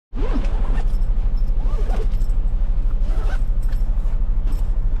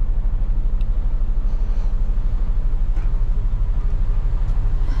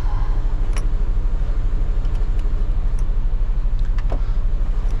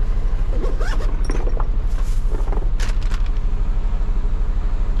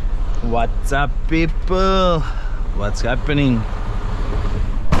What's up, people? What's happening?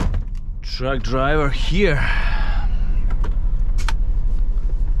 Truck driver here.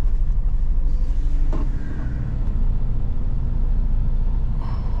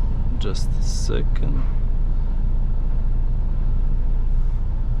 Just a second.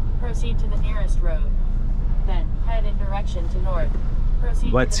 Proceed to the nearest road. Then head in direction to north.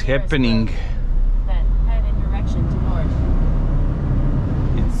 Proceed What's to the nearest happening? road. Then head in direction to north.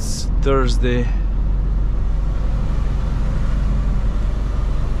 It's Thursday.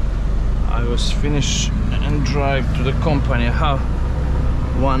 I was finished and drive to the company. I have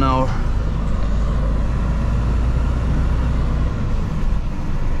 1 hour.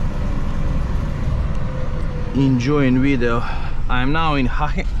 Enjoying video. I'm now in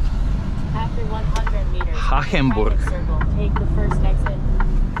After 100 meters, Hachenburg. circle, take the first exit.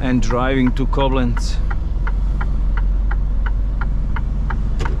 And driving to Koblenz.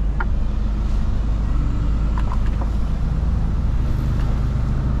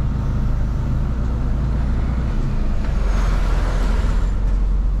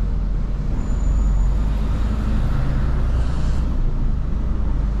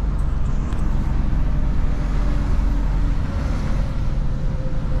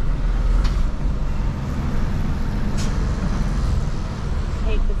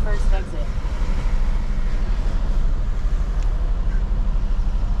 Take the first exit.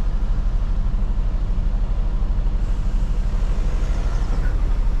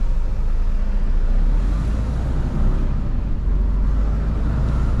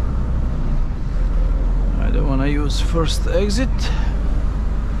 I don't want to use first exit.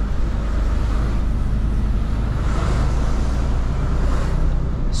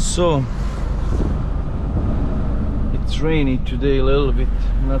 So it's rainy today a little bit,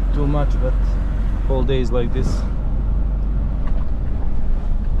 not too much, but whole day is like this.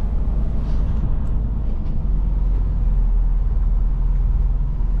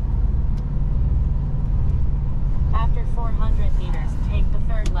 After 400 meters, take the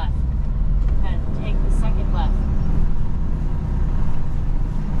third left. Then take the second left.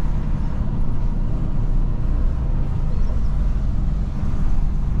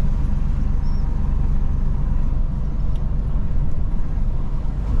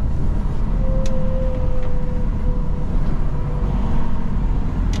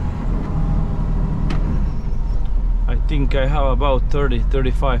 I think I have about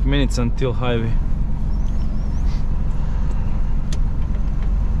 30-35 minutes until highway.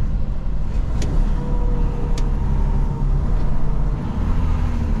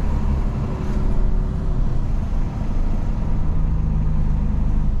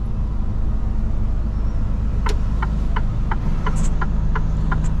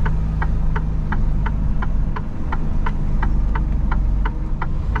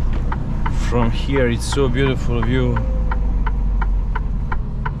 From here it's so beautiful view.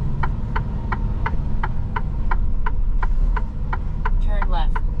 Turn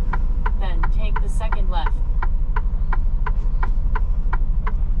left. Then take the second left.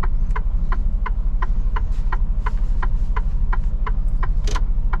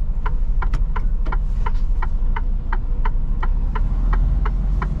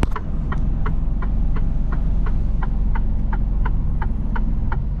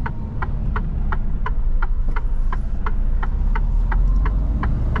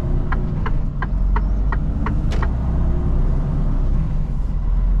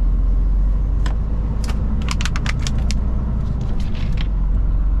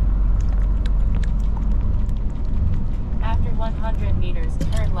 After 100 meters,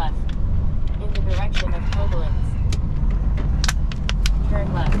 turn left. In the direction of Koblenz.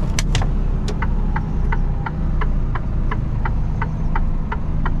 Turn left.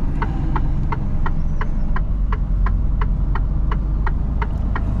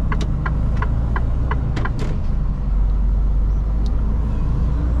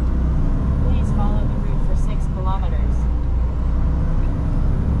 Please follow the route for 6 kilometers.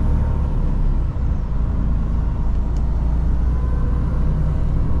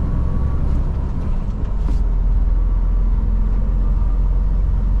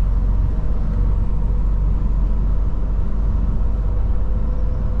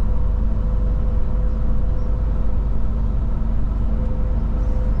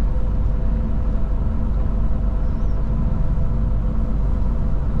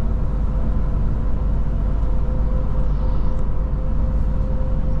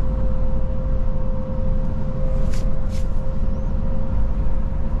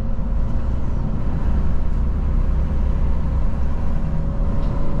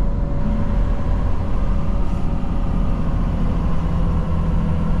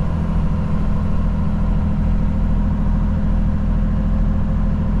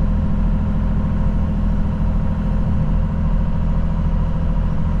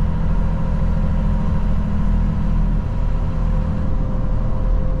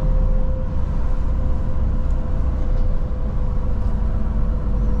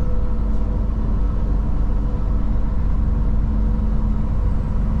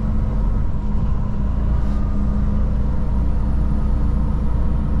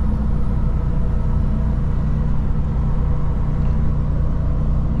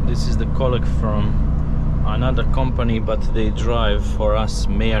 colleague from another company, but they drive for us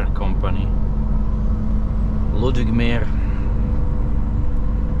Meyer company, Ludwig Meyer.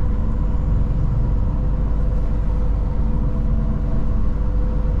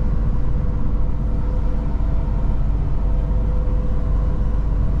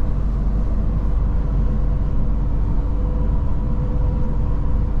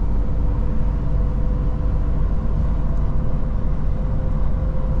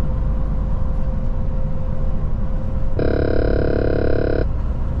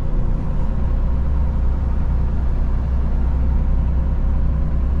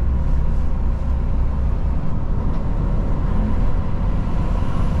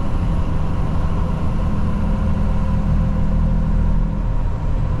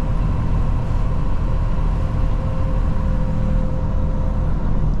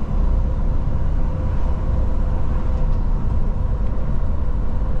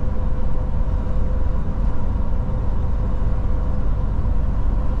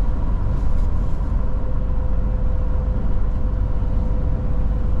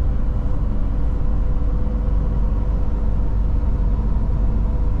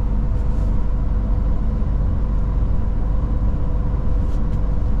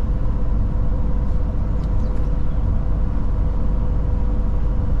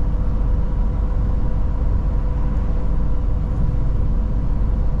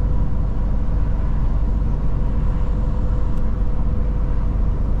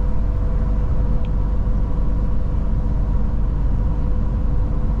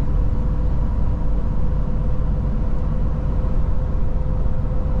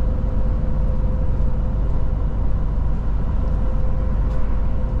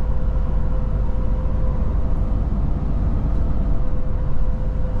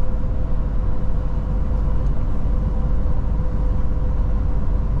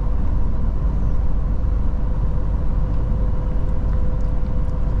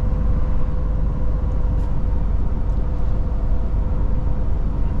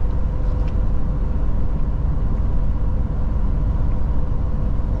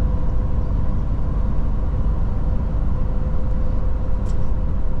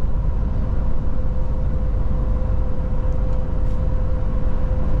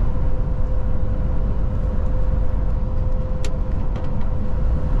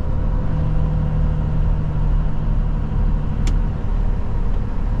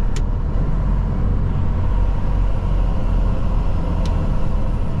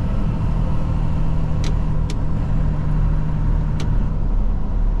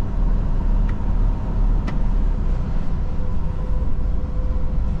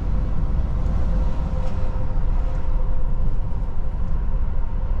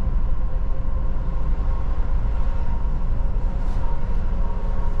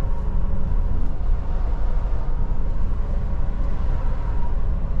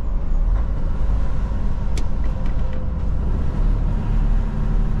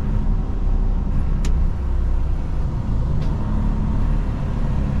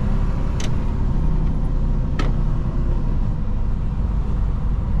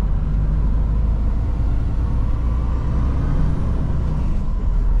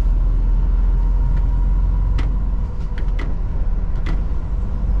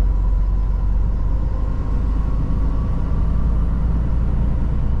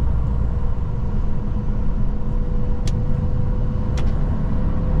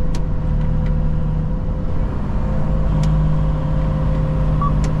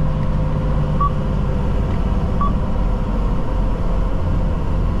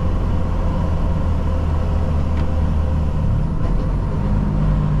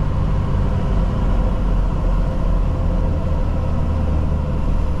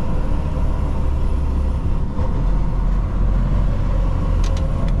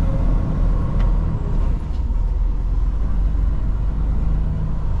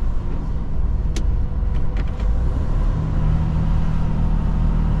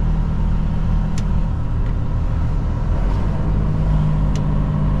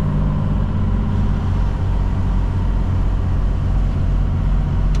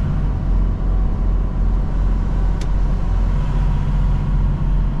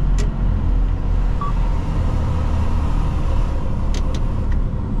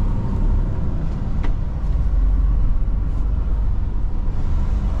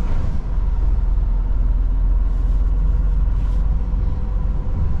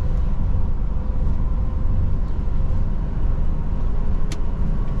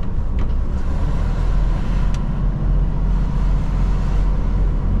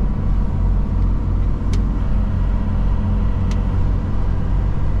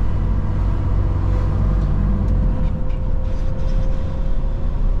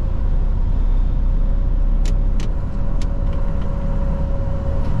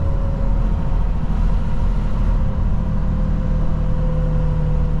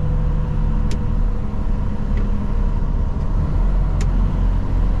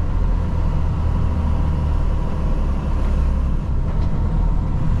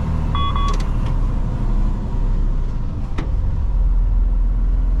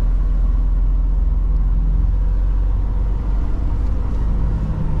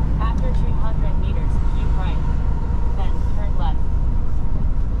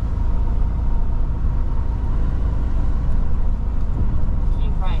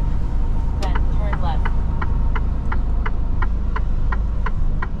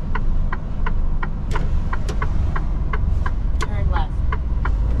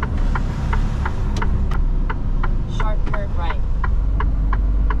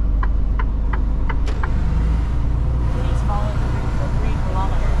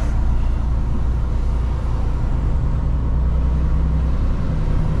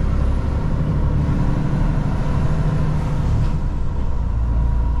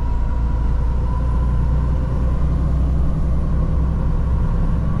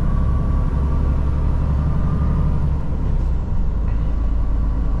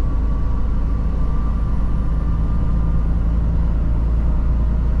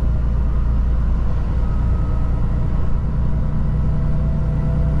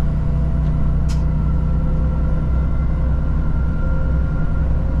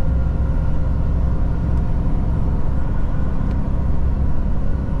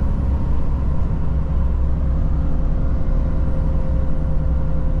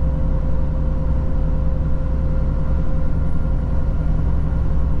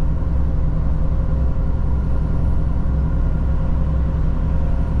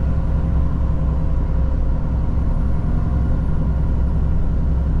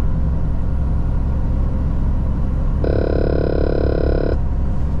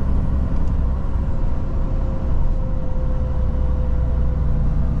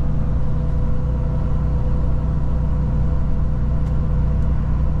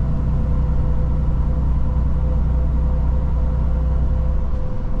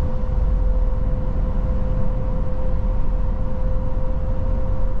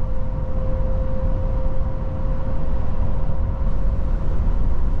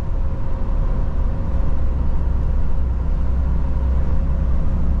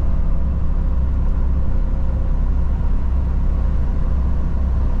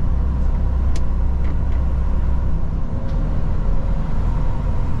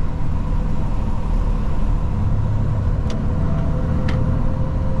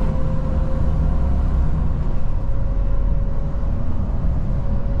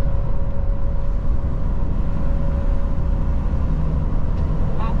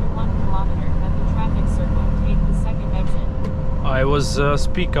 I was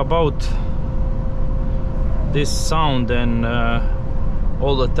speak about this sound, and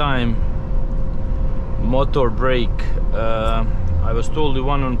all the time motor brake. I was told in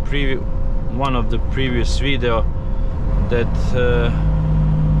one of the previous video that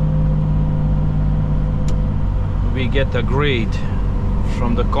we get a grade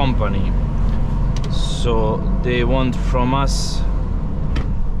from the company, so they want from us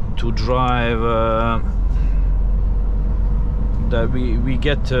to drive that we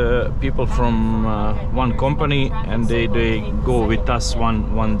get people from one company, and they go with us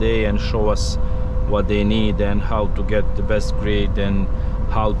one day and show us what they need and how to get the best grade and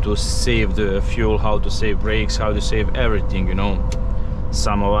how to save the fuel, how to save brakes, how to save everything, you know.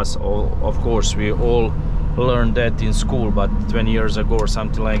 Some of us, of course, we all learned that in school, but 20 years ago or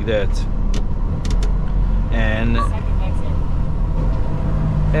something like that. And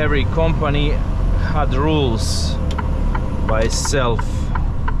every company had rules by itself.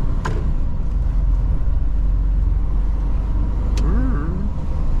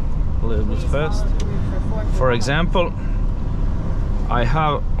 A little bit fast. For example, I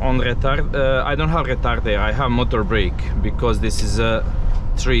have on retard. I don't have retard there. I have motor brake, because this is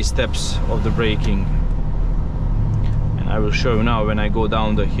 3 steps of the braking. And I will show you now when I go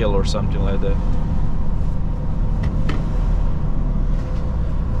down the hill or something like that.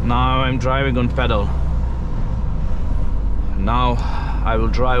 Now I'm driving on pedal. Now I will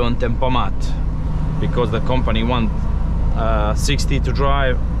drive on tempomat, because the company want 60 to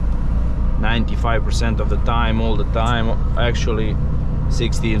drive 95% of the time, all the time. Actually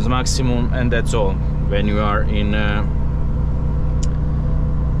 60 is maximum, and that's all. When you are in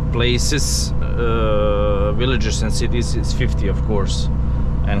places, villages and cities, it's 50, of course,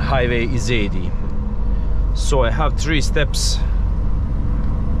 and highway is 80. So I have 3 steps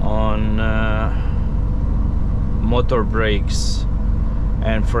on motor brakes,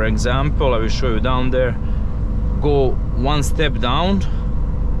 and for example, I will show you down there. Go 1 step down,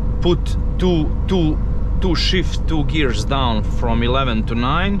 put shift 2 gears down from 11 to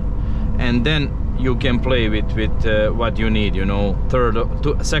 9, and then you can play with what you need, you know,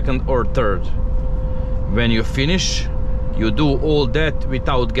 second or third. When you finish, you do all that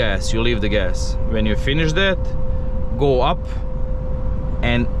without gas, you leave the gas. When you finish that, go up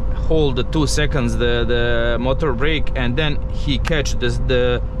and hold the 2 seconds the motor brake, and then he catch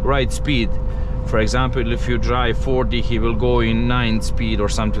the right speed. For example, if you drive 40, he will go in 9 speed or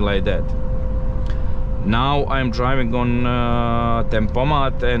something like that. Now I'm driving on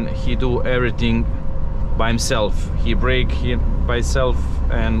tempomat, and he do everything by himself. He brake by himself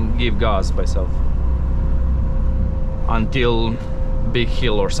and give gas by himself until big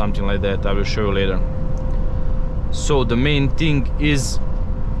hill or something like that. I will show you later. So the main thing is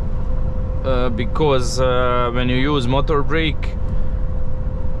because when you use motor brake,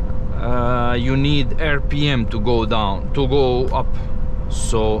 you need RPM to go down, to go up.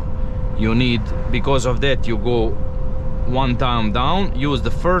 So you need, because of that, you go 1 time down, use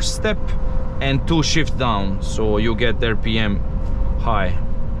the first step, and 2 shift down, so you get RPM high.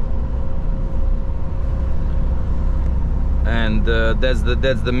 And that's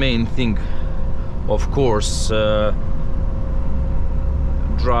the main thing. Of course,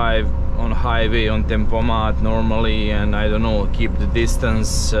 drive on highway on tempomat normally, and I don't know, keep the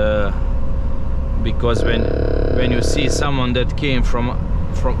distance, because when you see someone that came from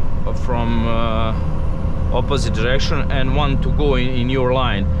opposite direction and want to go in your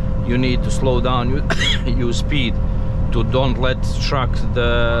line, you need to slow down, use speed, to don't let truck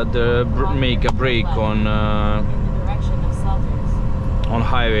make a break on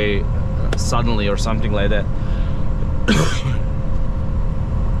highway suddenly or something like that.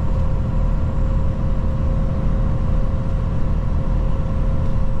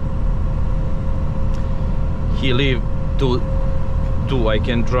 He leave to I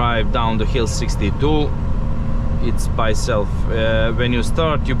can drive down the hill 62. It's by self. When you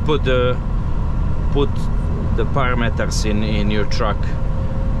start, you put the parameters in your truck.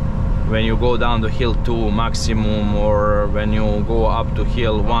 When you go down the hill 2 maximum, or when you go up to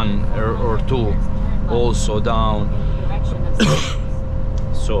hill 1 or 2, also down.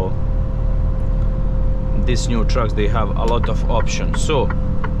 So these new trucks, they have a lot of options. So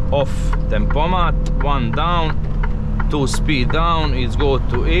off tempomat, 1 down, 2 speed down, it's go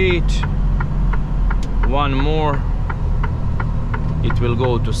to 8, 1 more, it will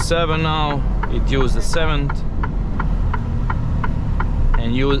go to 7 now, it use the 7th,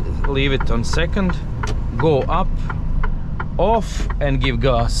 and you leave it on 2nd, go up, off, and give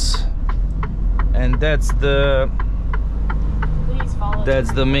gas. And that's the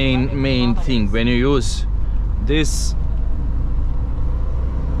main thing. When you use this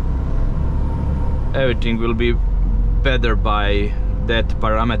everything will be better by that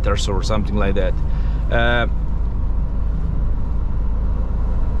parameters or something like that.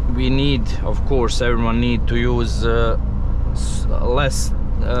 We need, of course, everyone need to use less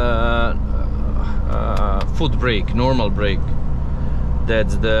foot brake, normal brake.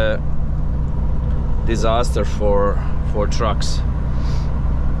 That's the disaster for trucks.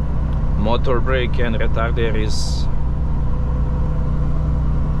 Motor brake and retarder is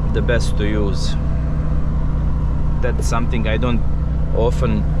the best to use. That's something I don't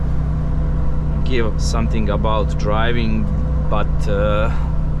often give something about driving, but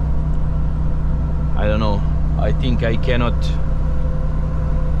I don't know, I think I cannot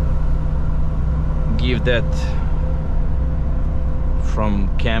give that from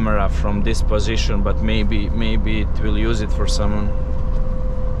camera from this position, but maybe it will use it for someone.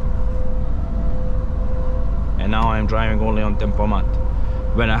 And now I'm driving only on tempomat.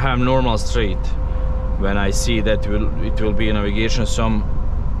 When I have normal straight, when I see that it will be a navigation, some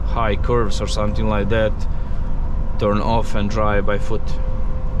high curves or something like that, turn off and drive by foot.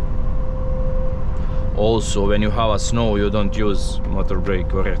 Also, when you have a snow, you don't use motor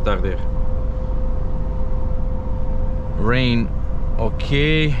brake or retarder. Rain,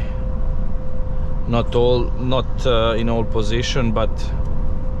 okay, not in all position, but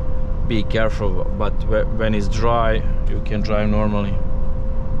be careful. But when it's dry, you can drive normally.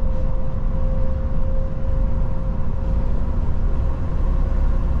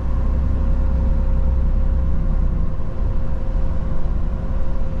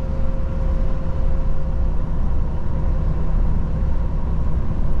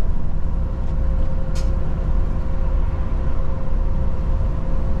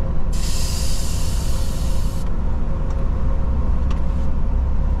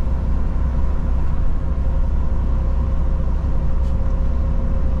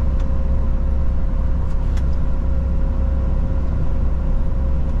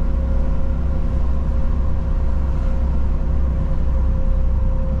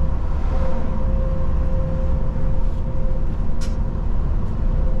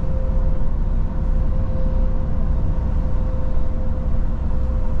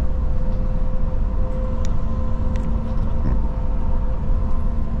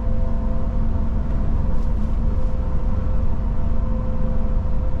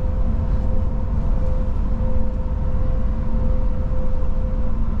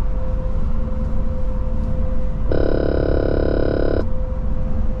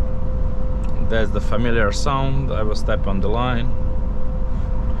 That's the familiar sound. I will step on the line.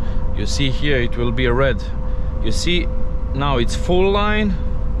 You see here it will be red. You see now it's full line,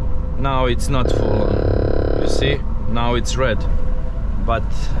 now it's not full line. You see now it's red. But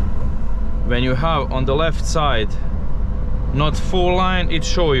when you have on the left side not full line, it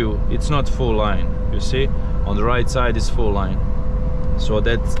show you it's not full line. You see on the right side is full line. So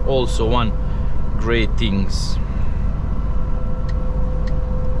that's also one great things.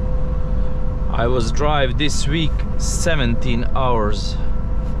 I was drive this week 17 hours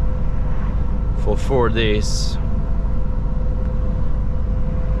for 4 days.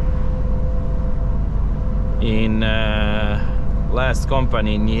 In last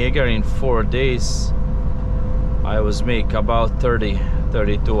company in Jaeger, in 4 days I was make about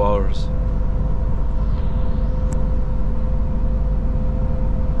 32 hours.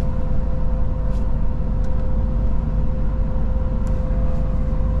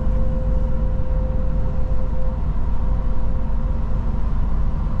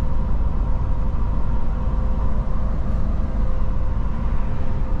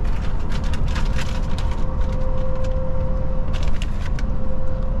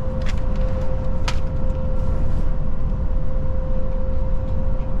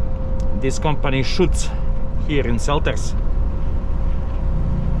 This company shoots here in Selters.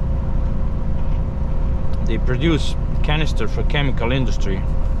 They produce canister for chemical industry.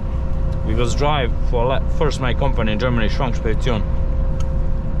 We was drive for first my company in Germany, Schwankspedition.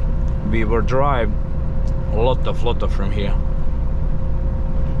 We were drive a lot of from here.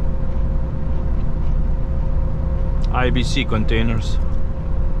 IBC containers.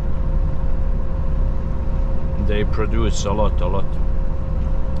 They produce a lot.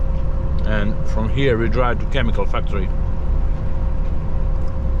 And from here we drive to chemical factory.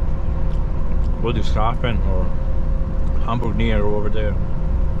 Ludwigshafen or Hamburg near over there.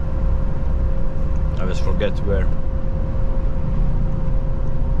 I always forget where.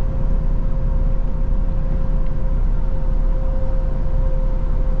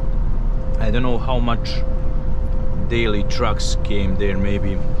 I don't know how much daily trucks came there,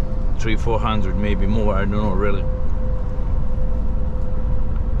 maybe 300-400, maybe more, I don't know really.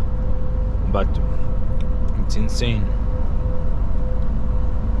 But It's insane.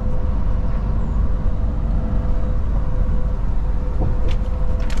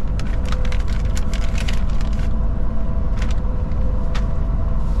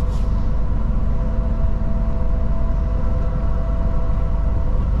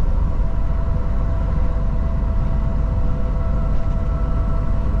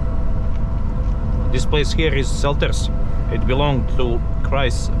 This place here is Selters. It belonged to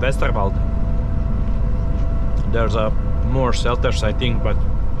Kreis Westerwald. There's more Selters, I think, but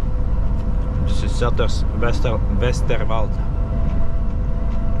this is Selters Westerwald.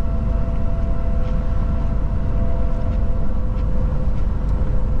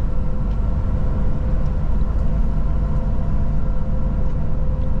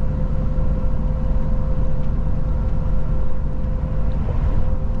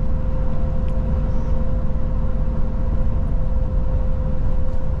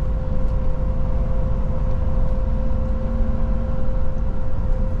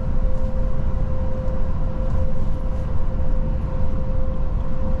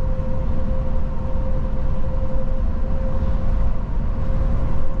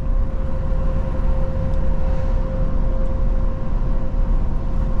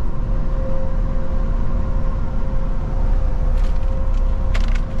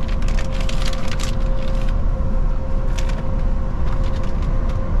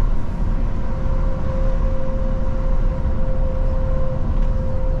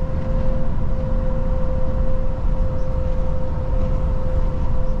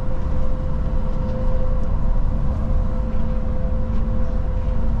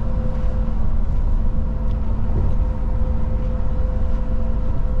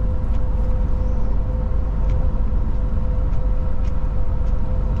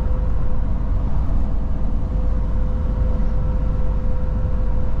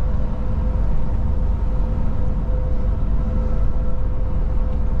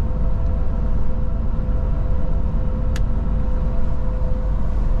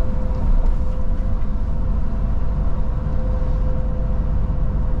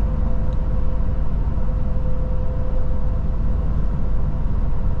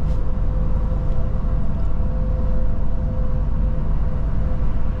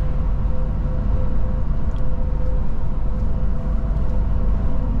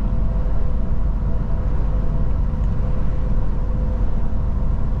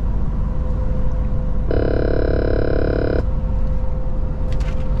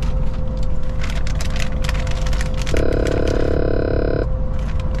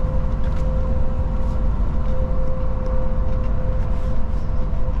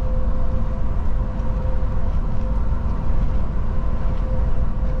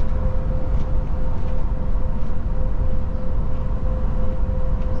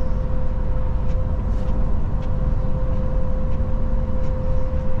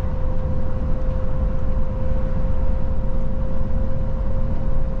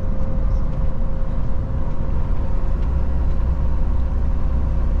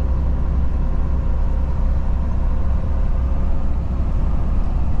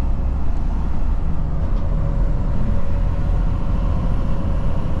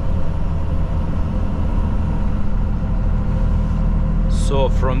 So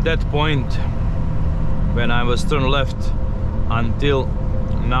from that point, when I was turned left, until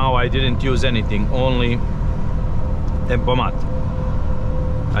now I didn't use anything, only tempomat.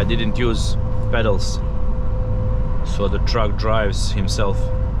 I didn't use pedals, so the truck drives himself.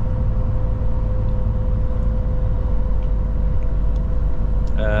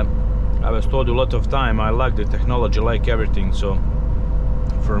 I was told a lot of time I like the technology, like everything, so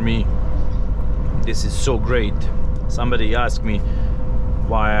for me this is so great. Somebody asked me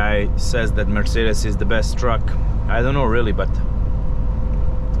why I says that Mercedes is the best truck. I don't know really, but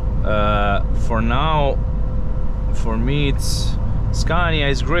for now, for me it's Scania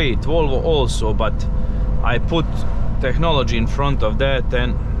is great, Volvo also, but I put technology in front of that,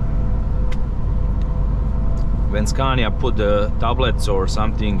 and when Scania put the tablets or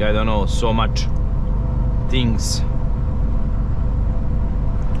something, I don't know, so much things,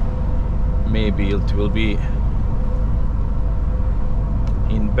 maybe it will be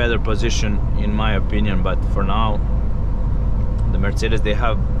in better position in my opinion. But for now, the Mercedes, they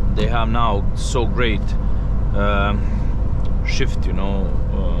have now so great shift, you know,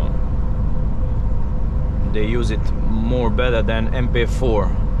 they use it more better than MP4.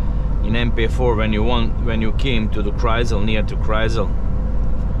 In MP4, when you came to the Kreisel, near to Kreisel,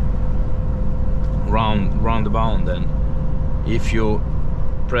 roundabout, then if you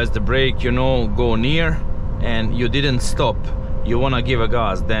press the brake, you know, go near and you didn't stop, you wanna give a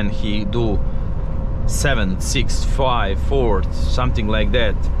gas, then he do 7, 6, 5, 4, something like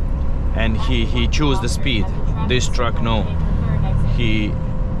that, and he choose the speed. This truck no, he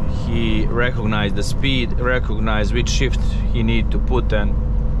recognize the speed, recognize which shift he need to put, and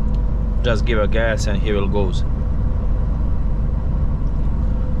just give a gas and he will goes.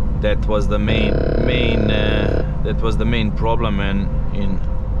 That was the main problem, and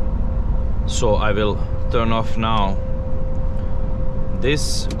so I will turn off now.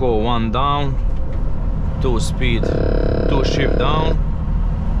 This go 1 down, 2 speed, 2 shift down,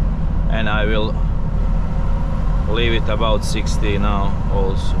 and I will leave it about 60 now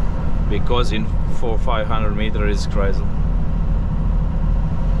also, because in 400-500 meters is crazy.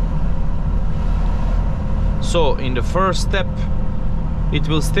 So in the first step it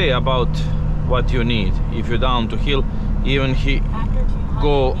will stay about what you need. If you're down to hill, even he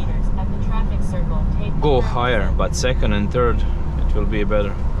go higher, but second and third it will be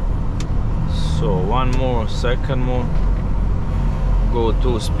better. So 1 more, second more, go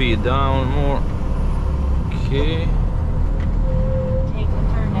 2 speed down more. Okay. Take the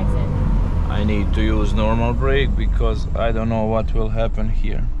turn exit. I need to use normal brake because I don't know what will happen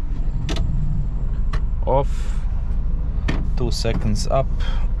here. Off, 2 seconds up,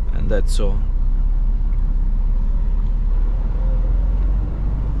 and that's all.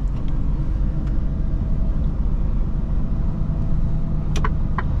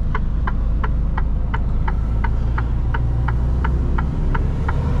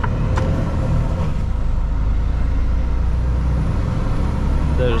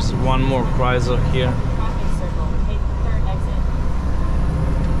 There's 1 more Chrysler here. Traffic circle. Take the third exit.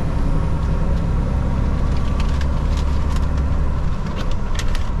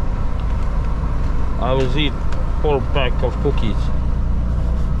 I will eat whole pack of cookies.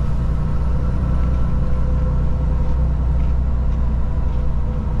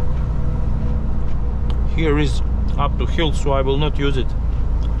 Here is up to hill, so I will not use it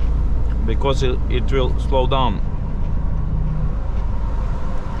because it will slow down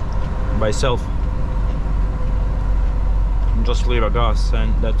by self. Just leave a gas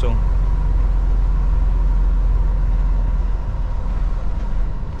and that's all.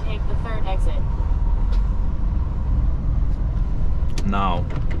 Take the third exit. Now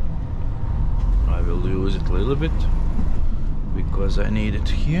I will use it a little bit because I need it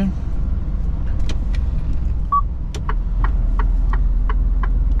here.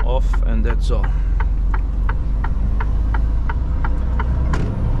 Off, and that's all.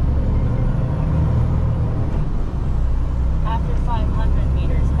 After 500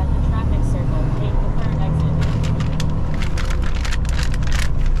 meters at the traffic circle, take the third exit.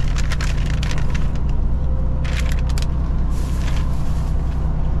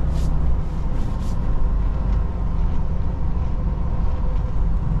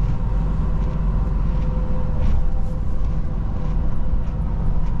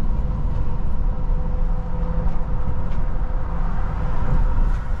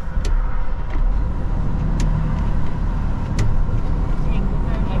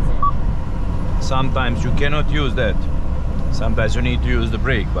 Sometimes you cannot use that. Sometimes you need to use the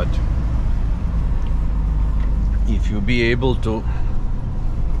brake, but if you be able to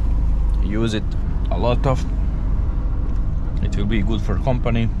use it a lot of, it will be good for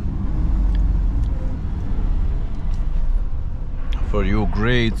company, for your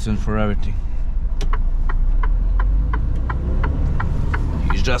grades and for everything.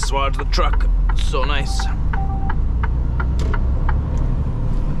 He's just towards the truck, so nice.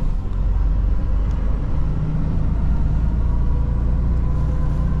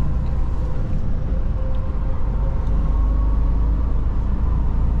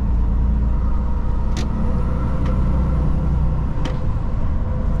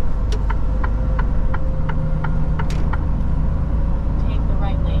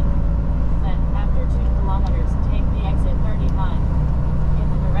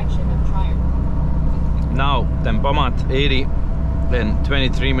 Tempomat 80, then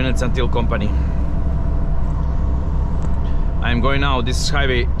 23 minutes until company. I'm going now, this is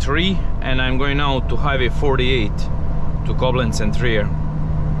highway 3, and I'm going now to highway 48 to Koblenz and Trier.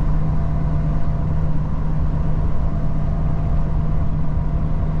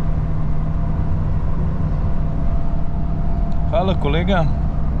 Halo kolega.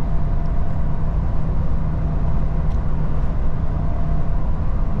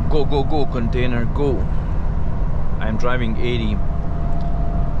 Go, go, go, container, go. I'm driving 80.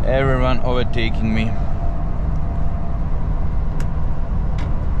 Everyone overtaking me.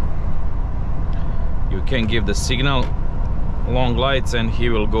 You can give the signal, long lights, and he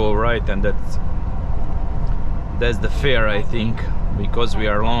will go right, and that's the fair, I think, because we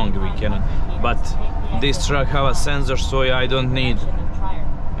are long, we cannot. But this truck have a sensor, so I don't need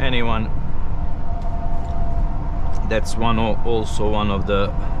anyone. That's also one of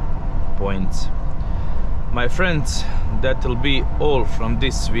the points. My friends, that will be all from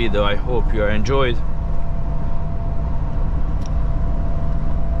this video. I hope you enjoyed,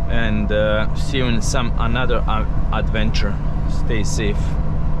 and see you in some another adventure. Stay safe.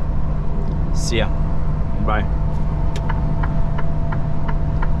 See ya. Bye.